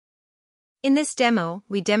In this demo,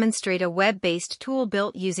 we demonstrate a web-based tool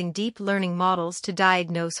built using deep learning models to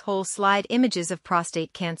diagnose whole slide images of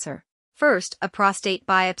prostate cancer. First, a prostate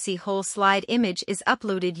biopsy whole slide image is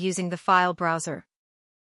uploaded using the file browser.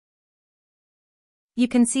 You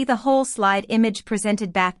can see the whole slide image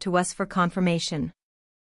presented back to us for confirmation.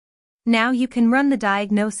 Now you can run the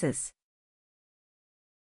diagnosis.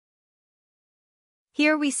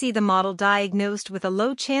 Here we see the model diagnosed with a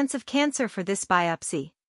low chance of cancer for this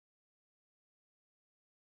biopsy.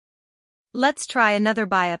 Let's try another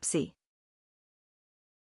biopsy.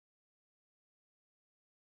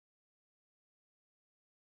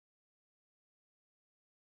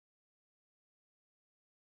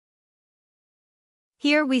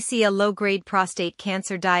 Here we see a low-grade prostate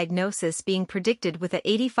cancer diagnosis being predicted with an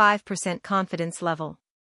 85% confidence level.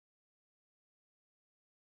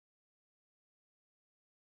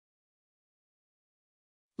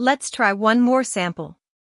 Let's try one more sample.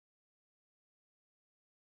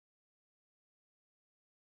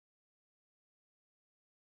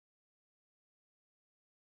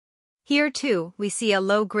 Here too, we see a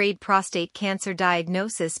low-grade prostate cancer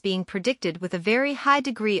diagnosis being predicted with a very high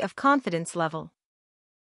degree of confidence level.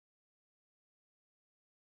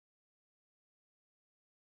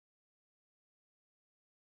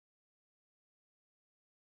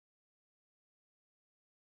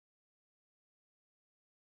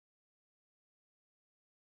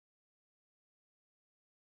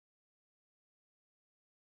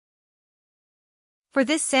 For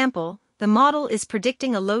this sample, the model is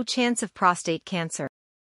predicting a low chance of prostate cancer.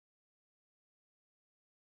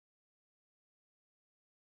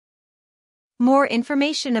 More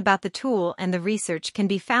information about the tool and the research can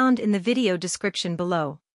be found in the video description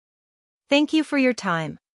below. Thank you for your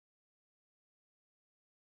time.